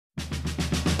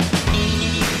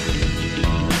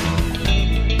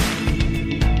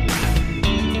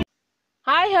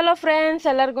Hi hello friends,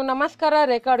 ಎಲ್ಲರಿಗೂ ನಮಸ್ಕಾರ.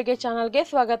 ರೇಖಾ ಅಡುಗೆ ಚಾನಲ್ಗೆ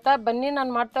ಸ್ವಾಗತ. ಬನ್ನಿ,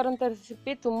 ನಾನು ಮಾಡ್ತಾ ಇರೋಂಥ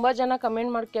ರೆಸಿಪಿ ತುಂಬ ಜನ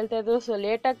ಕಮೆಂಟ್ ಮಾಡಿ ಕೇಳ್ತಾ ಇದ್ರು, ಸೊ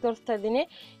ಲೇಟಾಗಿ ತೋರಿಸ್ತಾ ಇದ್ದೀನಿ.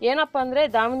 ಏನಪ್ಪ ಅಂದರೆ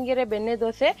ದಾವಣಗೆರೆ ಬೆಣ್ಣೆ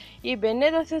ದೋಸೆ. ಈ ಬೆಣ್ಣೆ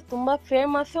ದೋಸೆ ತುಂಬ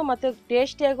ಫೇಮಸ್ಸು ಮತ್ತು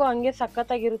ಟೇಸ್ಟಿಯಾಗೂ ಹಂಗೆ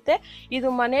ಸಖತ್ತಾಗಿರುತ್ತೆ. ಇದು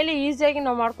ಮನೇಲಿ ಈಸಿಯಾಗಿ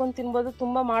ನಾವು ಮಾಡ್ಕೊಂಡು ತಿನ್ಬೋದು,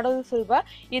 ತುಂಬ ಮಾಡೋದು ಸುಲಭ.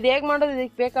 ಇದು ಹೇಗೆ ಮಾಡೋದು,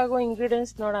 ಇದಕ್ಕೆ ಬೇಕಾಗೋ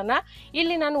ಇಂಗ್ರೀಡಿಯೆಂಟ್ಸ್ ನೋಡೋಣ.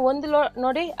 ಇಲ್ಲಿ ನಾನು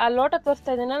ನೋಡಿ ಆ ಲೋಟ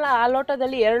ತೋರಿಸ್ತಾ ಇದ್ದೀನಲ್ಲ, ಆ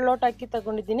ಲೋಟದಲ್ಲಿ 2 ಲೋಟ ಅಕ್ಕಿ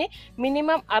ತಗೊಂಡಿದ್ದೀನಿ.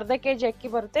 ಮಿನಿಮಮ್ ಅರ್ಧ kg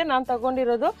ಅಕ್ಕಿ ಬರುತ್ತೆ. ನಾನು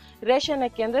ತಗೊಂಡಿರೋದು ರೇಷನ್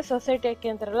ಅಕ್ಕಿ, ಅಂದರೆ ಸೊಸೈಟಿ ಅಕ್ಕಿ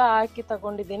ಅಂತಾರಲ್ಲ, ಆ ಅಕ್ಕಿ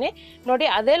ತಗೊಂಡಿದ್ದೀನಿ. ನೋಡಿ,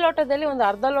 ಅದೇ ಲೋಟದಲ್ಲಿ ಒಂದು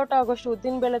ಅರ್ಧ ಲೋಟ ಆಗೋಷ್ಟು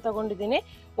ಉದ್ದಿನ ಬೇಳೆ ತಗೊಂಡಿದ್ದೀನಿ,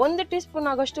 1 ಟೀ ಸ್ಪೂನ್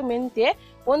ಆಗೋಷ್ಟು ಮೆಂತ್ಯ,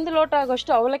 1 ಲೋಟ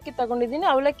ಆಗೋಷ್ಟು ಅವಲಕ್ಕಿ ತಗೊಂಡಿದ್ದೀನಿ.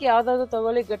 ಅವಲಕ್ಕಿ ಯಾವುದಾದ್ರು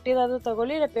ತಗೊಳ್ಳಿ, ಗಟ್ಟಿದಾದ್ರು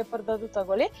ತಗೊಳ್ಳಿ, ಇಲ್ಲ ಪೇಪರ್ದಾದ್ರು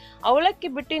ತಗೊಳ್ಳಿ. ಅವಲಕ್ಕಿ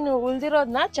ಬಿಟ್ಟು ನೀವು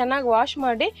ಉಳಿದಿರೋದನ್ನ ಚೆನ್ನಾಗಿ ವಾಶ್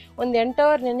ಮಾಡಿ ಒಂದು 8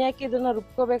 ಅವರ್ ನೆನೆ ಹಾಕಿ ಇದನ್ನು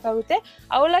ರುಬ್ಕೋಬೇಕಾಗುತ್ತೆ.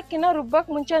 ಅವಲಕ್ಕಿನ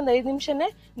ರುಬ್ಬಕ್ಕೆ ಮುಂಚೆ ಒಂದು 5 ನಿಮಿಷನೇ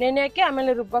ನೆನೆ ಹಾಕಿ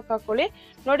ಆಮೇಲೆ ರುಬ್ಬಕ್ಕೆ ಹಾಕೊಳ್ಳಿ.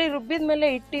 ನೋಡಿ, ರುಬ್ಬಿದ ಮೇಲೆ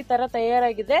ಹಿಟ್ಟು ಈ ಥರ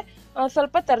ತಯಾರಾಗಿದೆ.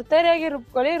 ಸ್ವಲ್ಪ ತರ್ತರಿಯಾಗಿ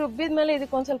ರುಬ್ಕೊಳ್ಳಿ. ರುಬ್ಬಿದ ಮೇಲೆ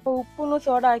ಇದಕ್ಕೆ ಒಂದು ಸ್ವಲ್ಪ ಉಪ್ಪು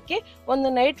ಸೋಡಾ ಹಾಕಿ ಒಂದು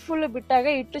ನೈಟ್ ಫುಲ್ ಬಿಟ್ಟಾಗ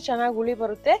ಹಿಟ್ಟು ಚೆನ್ನಾಗಿ ಹುಳಿ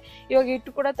ಬರುತ್ತೆ. ಇವಾಗ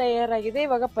ಹಿಟ್ಟು ಕೂಡ ತಯಾರಾಗಿದೆ.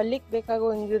 ಇವಾಗ ಪಲ್ಯಕ್ಕೆ ಬೇಕಾಗೋ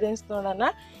ಇಂಗ್ರೀಡಿಯೆಂಟ್ಸ್ ನೋಡೋಣ.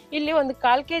 ಇಲ್ಲಿ ಒಂದು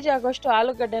 1/4 kg ಆಗೋಷ್ಟು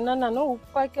ಆಲೂಗಡ್ಡೆನ ನಾನು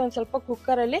ಉಪ್ಪು ಹಾಕಿ ಒಂದು ಸ್ವಲ್ಪ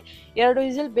ಕುಕ್ಕರಲ್ಲಿ 2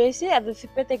 ವಿಸಿಲ್ ಬೇಯಿಸಿ ಅದು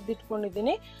ಸಿಪ್ಪೆ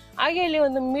ತೆಗೆದಿಟ್ಕೊಂಡಿದ್ದೀನಿ. ಹಾಗೆ ಇಲ್ಲಿ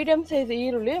ಒಂದು ಮೀಡಿಯಮ್ ಸೈಜ್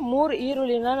ಈರುಳ್ಳಿ, 3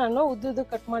 ಈರುಳ್ಳಿನ ನಾನು ಉದ್ದುದ್ದು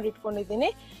ಕಟ್ ಮಾಡಿ ಇಟ್ಕೊಂಡಿದ್ದೀನಿ.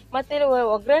 ಮತ್ತು ಇಲ್ಲಿ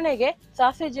ಒಗ್ಗರಣೆಗೆ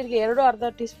ಸಾಸಿವೆ ಜೀರಿಗೆ 2 ಅರ್ಧ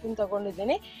ಟೀ ಸ್ಪೂನ್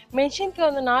ತೊಗೊಂಡಿದ್ದೀನಿ. ಮೆಣಸಿನ್ಕಾಯಿ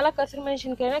ಒಂದು 4 ಹಸಿರು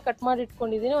ಮೆಣಸಿನ್ಕಾಯಿನ ಕಟ್ ಮಾಡಿ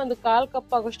ಇಟ್ಕೊಂಡಿದ್ದೀನಿ. ಒಂದು 1/4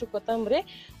 ಕಪ್ ಆಗೋಷ್ಟು ಕೊತ್ತಂಬರಿ,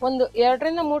 ಒಂದು 2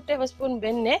 ರಿಂದ 3 ಟೇಬಲ್ ಸ್ಪೂನ್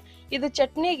ಬೆಣ್ಣೆ. ಇದು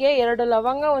ಚಟ್ನಿಗೆ 2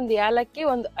 ಲವಂಗ, ಒಂದು ಏಲಕ್ಕಿ,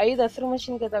 ಒಂದು 5 ಹಸಿರು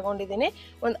ಮೆಣಸಿನ್ಕಾಯಿ ತಗೊಂಡಿದ್ದೀನಿ.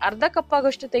 ಒಂದು ಅರ್ಧ ಕಪ್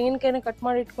ಆಗೋಷ್ಟು ತೆಂಗಿನಕಾಯಿನ ಕಟ್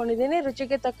ಮಾಡಿ ಇಟ್ಕೊಂಡಿದ್ದೀನಿ.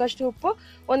 ರುಚಿಗೆ ತಕ್ಕಷ್ಟು ಉಪ್ಪು,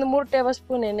 ಒಂದು 3 ಟೇಬಲ್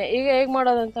ಸ್ಪೂನ್ ಎಣ್ಣೆ. ಈಗ ಹೇಗೆ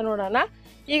ಮಾಡೋದಂತ ನೋಡೋಣ.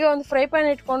 ಈಗ ಒಂದು ಫ್ರೈ ಪ್ಯಾನ್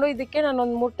ಇಟ್ಕೊಂಡು ಇದಕ್ಕೆ ನಾನು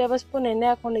ಒಂದು 3 ಟೇಬಲ್ ಸ್ಪೂನ್ ಎಣ್ಣೆ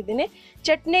ಹಾಕೊಂಡಿದ್ದೀನಿ.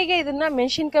 ಚಟ್ನಿಗೆ ಇದನ್ನು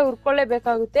ಮೆಣಸಿನ್ಕಾಯಿ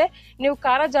ಹುರ್ಕೊಳ್ಳೇಬೇಕಾಗುತ್ತೆ. ನೀವು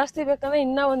ಖಾರ ಜಾಸ್ತಿ ಬೇಕಂದ್ರೆ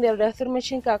ಇನ್ನೂ ಒಂದು 2 ಹಸಿರು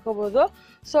ಮೆಣಸಿನ್ಕಾಯಿ ಹಾಕೋಬೋದು.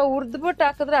 ಸೊ ಹುರಿದ್ಬಿಟ್ಟು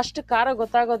ಹಾಕಿದ್ರೆ ಅಷ್ಟು ಖಾರ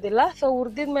ಗೊತ್ತಾಗೋದಿಲ್ಲ. ಸೊ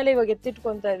ಹುರಿದಿದ ಮೇಲೆ ಇವಾಗ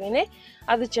ಎತ್ತಿಟ್ಕೊತಾ ಇದ್ದೀನಿ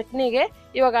ಅದು ಚಟ್ನಿಗೆ.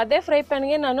 ಇವಾಗ ಅದೇ ಫ್ರೈ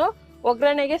ಪ್ಯಾನ್ಗೆ ನಾನು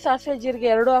ಒಗ್ಗರಣೆಗೆ ಸಾಸಿವೆ ಜೀರಿಗೆ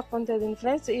 2 ಹಾಕ್ಕೊತಾ ಇದ್ದೀನಿ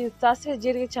ಫ್ರೆಂಡ್ಸ್. ಈ ಸಾಸಿವೆ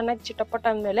ಜೀರಿಗೆ ಚೆನ್ನಾಗಿ ಚಿಟಪಟ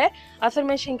ಅಂದಮೇಲೆ ಹಸಿರು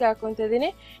ಮೆಣಸಿನ್ಕಾಯಿ ಹಾಕ್ಕೊತಾ ಇದ್ದೀನಿ.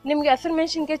 ನಿಮಗೆ ಹಸಿರು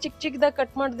ಮೆಣಸಿನ್ಕಾಯಿ ಚಿಕ್ಕ ಚಿಕ್ಕದಾಗಿ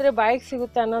ಕಟ್ ಮಾಡಿದ್ರೆ ಬಾಯಿಗೆ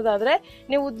ಸಿಗುತ್ತೆ ಅನ್ನೋದಾದರೆ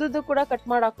ನೀವು ಉದ್ದುದ್ದು ಕೂಡ ಕಟ್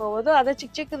ಮಾಡಿ ಹಾಕೋಬೋದು. ಅದೇ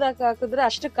ಚಿಕ್ಕ ಚಿಕ್ಕದಾಗಿ ಹಾಕಿದ್ರೆ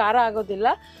ಅಷ್ಟು ಖಾರ ಆಗೋದಿಲ್ಲ,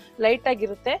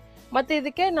 ಲೈಟಾಗಿರುತ್ತೆ. ಮತ್ತು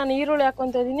ಇದಕ್ಕೆ ನಾನು ಈರುಳ್ಳಿ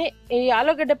ಹಾಕ್ಕೊತಾ ಇದ್ದೀನಿ. ಈ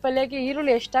ಆಲೂಗಡ್ಡೆ ಪಲ್ಯಕ್ಕೆ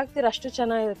ಈರುಳ್ಳಿ ಎಷ್ಟು ಹಾಕ್ತೀರ ಅಷ್ಟು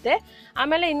ಚೆನ್ನಾಗಿರುತ್ತೆ.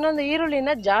 ಆಮೇಲೆ ಇನ್ನೊಂದು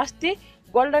ಈರುಳ್ಳಿನ ಜಾಸ್ತಿ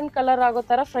ಗೋಲ್ಡನ್ ಕಲರ್ ಆಗೋ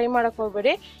ಥರ ಫ್ರೈ ಮಾಡೋಕ್ಕೆ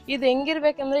ಹೋಗಬೇಡಿ. ಇದು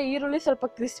ಹೆಂಗಿರ್ಬೇಕಂದ್ರೆ ಈರುಳ್ಳಿ ಸ್ವಲ್ಪ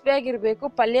ಕ್ರಿಸ್ಪಿಯಾಗಿರಬೇಕು.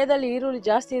 ಪಲ್ಯದಲ್ಲಿ ಈರುಳ್ಳಿ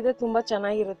ಜಾಸ್ತಿ ಇದ್ದರೆ ತುಂಬ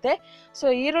ಚೆನ್ನಾಗಿರುತ್ತೆ. ಸೊ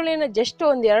ಈರುಳ್ಳಿನ ಜಸ್ಟ್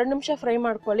ಒಂದು 2 ನಿಮಿಷ ಫ್ರೈ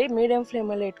ಮಾಡ್ಕೊಳ್ಳಿ ಮೀಡಿಯಮ್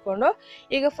ಫ್ಲೇಮಲ್ಲಿ ಇಟ್ಕೊಂಡು.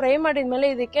 ಈಗ ಫ್ರೈ ಮಾಡಿದ್ಮೇಲೆ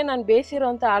ಇದಕ್ಕೆ ನಾನು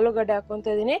ಬೇಯಿಸಿರೋಂಥ ಆಲೂಗಡ್ಡೆ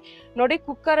ಹಾಕ್ಕೊತಾ ಇದ್ದೀನಿ. ನೋಡಿ,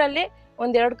 ಕುಕ್ಕರಲ್ಲಿ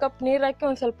ಒಂದು 2 ಕಪ್ ನೀರು ಹಾಕಿ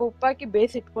ಒಂದು ಸ್ವಲ್ಪ ಉಪ್ಪು ಹಾಕಿ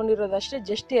ಬೇಯಿಸಿಟ್ಕೊಂಡಿರೋದು ಅಷ್ಟೇ,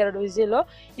 ಜಸ್ಟ್ 2 ವಿಸಿಲು.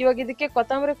 ಇವಾಗ ಇದಕ್ಕೆ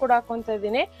ಕೊತ್ತಂಬರಿ ಕೂಡ ಹಾಕ್ಕೊತಾ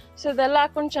ಇದ್ದೀನಿ. ಸೊ ಇದೆಲ್ಲ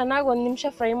ಹಾಕ್ಕೊಂಡು ಚೆನ್ನಾಗಿ 1 ನಿಮಿಷ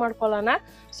ಫ್ರೈ ಮಾಡ್ಕೊಳ್ಳೋಣ.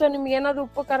 ಸೊ ನಿಮ್ಗೆ ಏನಾದರೂ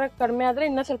ಉಪ್ಪು ಖಾರ ಕಡಿಮೆ ಆದರೆ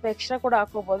ಇನ್ನೂ ಸ್ವಲ್ಪ ಎಕ್ಸ್ಟ್ರಾ ಕೂಡ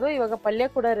ಹಾಕೋಬೋದು. ಇವಾಗ ಪಲ್ಯ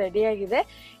ಕೂಡ ರೆಡಿಯಾಗಿದೆ.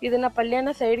 ಇದನ್ನು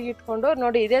ಪಲ್ಯನ ಸೈಡ್ಗೆ ಇಟ್ಕೊಂಡು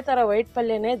ನೋಡಿ, ಇದೇ ಥರ ವೈಟ್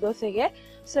ಪಲ್ಯನೇ ದೋಸೆಗೆ.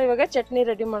 ಸೊ ಇವಾಗ ಚಟ್ನಿ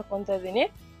ರೆಡಿ ಮಾಡ್ಕೊತಾ ಇದ್ದೀನಿ.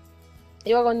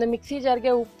 ಇವಾಗ ಒಂದು ಮಿಕ್ಸಿ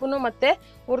ಜಾರ್ಗೆ ಉಪ್ಪು ಮತ್ತು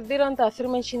ಹುರಿದಿರೋಂಥ ಹಸಿರು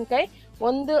ಮೆಣಸಿನ್ಕಾಯಿ,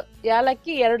 1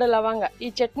 ಏಲಕ್ಕಿ, 2 ಲವಂಗ. ಈ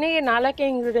ಚಟ್ನಿಗೆ 4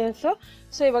 ಇಂಗ್ರೀಡಿಯೆಂಟ್ಸು.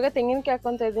 ಸೊ ಇವಾಗ ತೆಂಗಿನಕಾಯಿ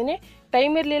ಹಾಕ್ಕೊತಾ ಇದ್ದೀನಿ.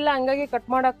 ಟೈಮ್ ಇರಲಿಲ್ಲ ಹಂಗಾಗಿ ಕಟ್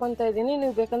ಮಾಡಿ ಹಾಕ್ಕೊತಾ ಇದ್ದೀನಿ.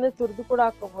 ನೀವು ಬೇಕಂದರೆ ತುರಿದು ಕೂಡ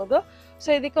ಹಾಕ್ಕೋಬೋದು. ಸೊ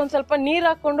ಇದಕ್ಕೆ ಒಂದು ಸ್ವಲ್ಪ ನೀರು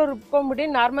ಹಾಕ್ಕೊಂಡು ರುಬ್ಕೊಂಬಿಡಿ.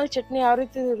 ನಾರ್ಮಲ್ ಚಟ್ನಿ ಯಾವ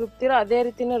ರೀತಿ ರುಬ್ತೀರೋ ಅದೇ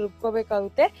ರೀತಿನೇ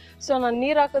ರುಬ್ಕೋಬೇಕಾಗುತ್ತೆ. ಸೊ ನಾನು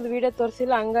ನೀರು ಹಾಕೋದು ವೀಡಿಯೋ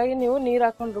ತೋರಿಸಿಲ್ಲ, ಹಂಗಾಗಿ ನೀವು ನೀರು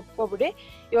ಹಾಕ್ಕೊಂಡು ರುಬ್ಕೊಬಿಡಿ.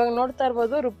 ಇವಾಗ ನೋಡ್ತಾ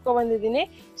ಇರ್ಬೋದು ರುಬ್ಕೊಬಂದಿದ್ದೀನಿ.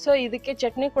 ಸೊ ಇದಕ್ಕೆ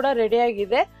ಚಟ್ನಿ ಕೂಡ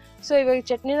ರೆಡಿಯಾಗಿದೆ. ಸೊ ಇವಾಗ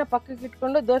ಚಟ್ನಿನ ಪಕ್ಕಕ್ಕೆ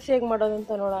ಇಟ್ಕೊಂಡು ದೋಸೆ ಹೇಗೆ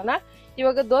ಮಾಡೋದಂತ ನೋಡೋಣ.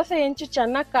 ಇವಾಗ ದೋಸೆ ಹೆಂಚು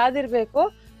ಚೆನ್ನಾಗಿ ಕಾದಿರಬೇಕು.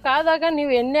 ಕಾದಾಗ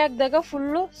ನೀವು ಎಣ್ಣೆ ಹಾಕಿದಾಗ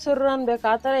ಫುಲ್ಲು ಸುರ್ರು ಅನ್ಬೇಕು,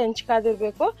 ಆ ಥರ ಹೆಂಚು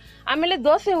ಕಾದಿರಬೇಕು. ಆಮೇಲೆ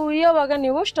ದೋಸೆ ಹುಯ್ಯೋವಾಗ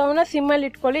ನೀವು ಸ್ಟವ್ನ ಸಿಮ್ಮಲ್ಲಿ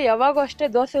ಇಟ್ಕೊಳ್ಳಿ. ಯಾವಾಗೂ ಅಷ್ಟೇ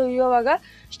ದೋಸೆ ಹುಯ್ಯೋವಾಗ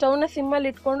ಸ್ಟವ್ನ ಸಿಮ್ಮಲ್ಲಿ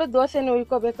ಇಟ್ಕೊಂಡು ದೋಸೆನ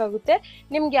ಹುಯ್ಕೋಬೇಕಾಗುತ್ತೆ.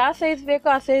 ನಿಮ್ಗೆ ಯಾವ ಸೈಜ್ ಬೇಕೋ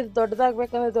ಆ ಸೈಜ್,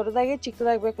 ದೊಡ್ಡದಾಗಬೇಕಂದ್ರೆ ದೊಡ್ಡದಾಗಿ,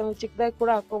 ಚಿಕ್ಕದಾಗಬೇಕಂದ್ರೆ ಚಿಕ್ಕದಾಗಿ ಕೂಡ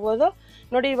ಹಾಕ್ಕೋಬೋದು.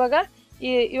 ನೋಡಿ,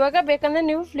 ಇವಾಗ ಬೇಕಂದರೆ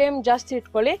ನೀವು ಫ್ಲೇಮ್ ಜಾಸ್ತಿ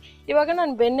ಇಟ್ಕೊಳ್ಳಿ. ಇವಾಗ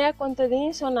ನಾನು ಬೆಣ್ಣೆ ಹಾಕ್ಕೊತಾ ಇದ್ದೀನಿ.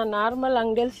 ಸೊ ನಾನು ನಾರ್ಮಲ್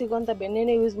ಅಂಗಡಿಯಲ್ಲಿ ಸಿಗೋಂಥ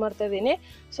ಬೆಣ್ಣೆನೇ ಯೂಸ್ ಮಾಡ್ತಾ ಇದ್ದೀನಿ.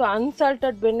 ಸೊ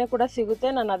ಅನ್ಸಾಲ್ಟೆಡ್ ಬೆಣ್ಣೆ ಕೂಡ ಸಿಗುತ್ತೆ,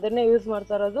 ನಾನು ಅದನ್ನೇ ಯೂಸ್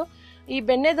ಮಾಡ್ತಾ ಇರೋದು. ಈ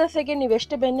ಬೆಣ್ಣೆ ದೋಸೆಗೆ ನೀವು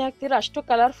ಎಷ್ಟು ಬೆಣ್ಣೆ ಹಾಕ್ತೀರೋ ಅಷ್ಟು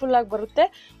ಕಲರ್ಫುಲ್ಲಾಗಿ ಬರುತ್ತೆ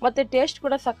ಮತ್ತು ಟೇಸ್ಟ್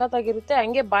ಕೂಡ ಸಖತ್ತಾಗಿರುತ್ತೆ.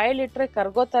 ಹಂಗೆ ಬಾಯಲ್ಲಿಟ್ಟರೆ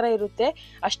ಕರ್ಗೋ ಥರ ಇರುತ್ತೆ,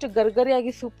 ಅಷ್ಟು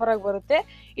ಗರ್ಗರಿಯಾಗಿ ಸೂಪರಾಗಿ ಬರುತ್ತೆ.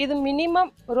 ಇದು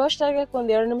ಮಿನಿಮಮ್ ರೋಸ್ಟ್ ಆಗೋಕ್ಕೆ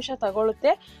ಒಂದು 2 ನಿಮಿಷ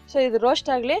ತಗೊಳುತ್ತೆ. ಸೊ ಇದು ರೋಸ್ಟ್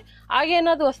ಆಗಲಿ. ಹಾಗೆ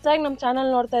ಏನಾದರೂ ಹೊಸದಾಗಿ ನಮ್ಮ ಚಾನಲ್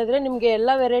ನೋಡ್ತಾ ಇದ್ದರೆ ನಿಮಗೆ ಎಲ್ಲ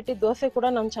ವೆರೈಟಿ ದೋಸೆ ಕೂಡ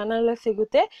ನಮ್ಮ ಚಾನಲಲ್ಲಿ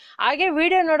ಸಿಗುತ್ತೆ. ಹಾಗೆ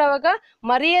ವಿಡಿಯೋ ನೋಡೋವಾಗ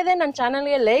ಮರೆಯದೇ ನನ್ನ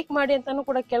ಚಾನಲ್ಗೆ ಲೈಕ್ ಮಾಡಿ ಅಂತಲೂ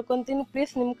ಕೂಡ ಕೇಳ್ಕೊತೀನಿ.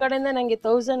 ಪ್ಲೀಸ್ ನಿಮ್ಮ ಕಡೆಯಿಂದ ನನಗೆ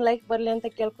 1000 ಲೈಕ್ ಬರಲಿ ಅಂತ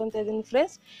ಕೇಳ್ಕೊತಾ ಇದ್ದೀನಿ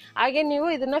ಫ್ರೆಂಡ್ಸ್. ಹಾಗೆ ನೀವು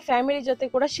ಇದನ್ನು ಫ್ಯಾಮಿಲಿ ಜೊತೆ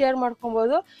ಕೂಡ ಶೇರ್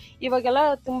ಮಾಡ್ಕೊಬೋದು. ಇವಾಗೆಲ್ಲ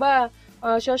ತುಂಬ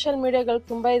ಸೋಷಿಯಲ್ ಮೀಡಿಯಾಗಳು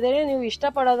ತುಂಬ ಇದೆ. ನೀವು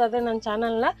ಇಷ್ಟಪಡೋದಾದರೆ ನನ್ನ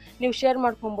ಚಾನಲ್ನ ನೀವು ಶೇರ್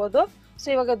ಮಾಡ್ಕೊಬೋದು. ಸೊ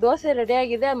ಇವಾಗ ದೋಸೆ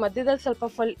ರೆಡಿಯಾಗಿದೆ. ಮಧ್ಯದಲ್ಲಿ ಸ್ವಲ್ಪ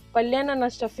ಪಲ್ಯನ ನಾನು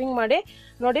ಸ್ಟಫಿಂಗ್ ಮಾಡಿ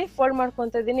ನೋಡಿ ಫೋಲ್ಡ್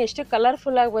ಮಾಡ್ಕೊತಾ ಇದ್ದೀನಿ. ಎಷ್ಟು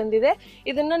ಕಲರ್ಫುಲ್ಲಾಗಿ ಬಂದಿದೆ.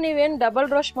 ಇದನ್ನು ನೀವೇನು ಡಬಲ್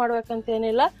ರೋಸ್ಟ್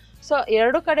ಮಾಡ್ಬೇಕಂತೇನಿಲ್ಲ. ಸೊ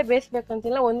 2 ಕಡೆ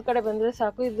ಬೇಯಿಸ್ಬೇಕಂತಿಲ್ಲ, ಒಂದು ಕಡೆ ಬಂದರೆ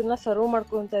ಸಾಕು. ಇದನ್ನು ಸರ್ವ್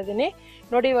ಮಾಡ್ಕೊತಾ ಇದ್ದೀನಿ.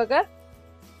 ನೋಡಿ, ಇವಾಗ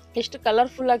ಎಷ್ಟು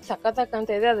ಕಲರ್ಫುಲ್ಲಾಗಿ ಸಖತ್ತಾಗಿ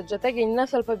ಕಾಣ್ತಾ ಇದೆ. ಅದ್ರ ಜೊತೆಗೆ ಇನ್ನೂ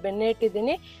ಸ್ವಲ್ಪ ಬೆಣ್ಣೆ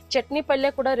ಇಟ್ಟಿದ್ದೀನಿ. ಚಟ್ನಿ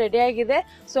ಪಲ್ಯ ಕೂಡ ರೆಡಿಯಾಗಿದೆ.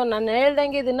 ಸೊ ನಾನು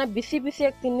ಹೇಳ್ದಂಗೆ ಇದನ್ನು ಬಿಸಿ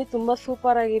ಬಿಸಿಯಾಗಿ ತಿನ್ನಿ, ತುಂಬ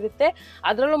ಸೂಪರಾಗಿರುತ್ತೆ.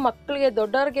 ಅದರಲ್ಲೂ ಮಕ್ಕಳಿಗೆ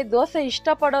ದೊಡ್ಡವ್ರಿಗೆ ದೋಸೆ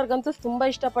ಇಷ್ಟಪಡೋರ್ಗಂತೂ ತುಂಬ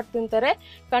ಇಷ್ಟಪಟ್ಟು ತಿಂತಾರೆ.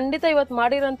 ಖಂಡಿತ ಇವತ್ತು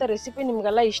ಮಾಡಿರೋಂಥ ರೆಸಿಪಿ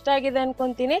ನಿಮಗೆಲ್ಲ ಇಷ್ಟ ಆಗಿದೆ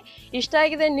ಅಂದ್ಕೊತೀನಿ. ಇಷ್ಟ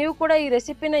ಆಗಿದೆ, ನೀವು ಕೂಡ ಈ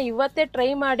ರೆಸಿಪಿನ ಇವತ್ತೇ ಟ್ರೈ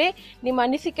ಮಾಡಿ ನಿಮ್ಮ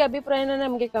ಅನಿಸಿಕೆ ಅಭಿಪ್ರಾಯನ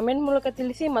ನಮಗೆ ಕಮೆಂಟ್ ಮೂಲಕ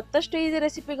ತಿಳಿಸಿ. ಮತ್ತಷ್ಟು ಈಸಿ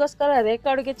ರೆಸಿಪಿಗೋಸ್ಕರ ರೇಖಾ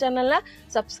ಅಡುಗೆ ಚಾನಲ್ನ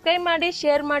ಸಬ್ಸ್ಕ್ರೈಬ್ ಮಾಡಿ,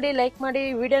 ಶೇರ್ ಮಾಡಿ, ಲೈಕ್ ಮಾಡಿ.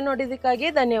 ವಿಡಿಯೋ ನೋಡಿದ್ದಕ್ಕಾಗಿ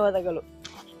ಧನ್ಯವಾದಗಳು.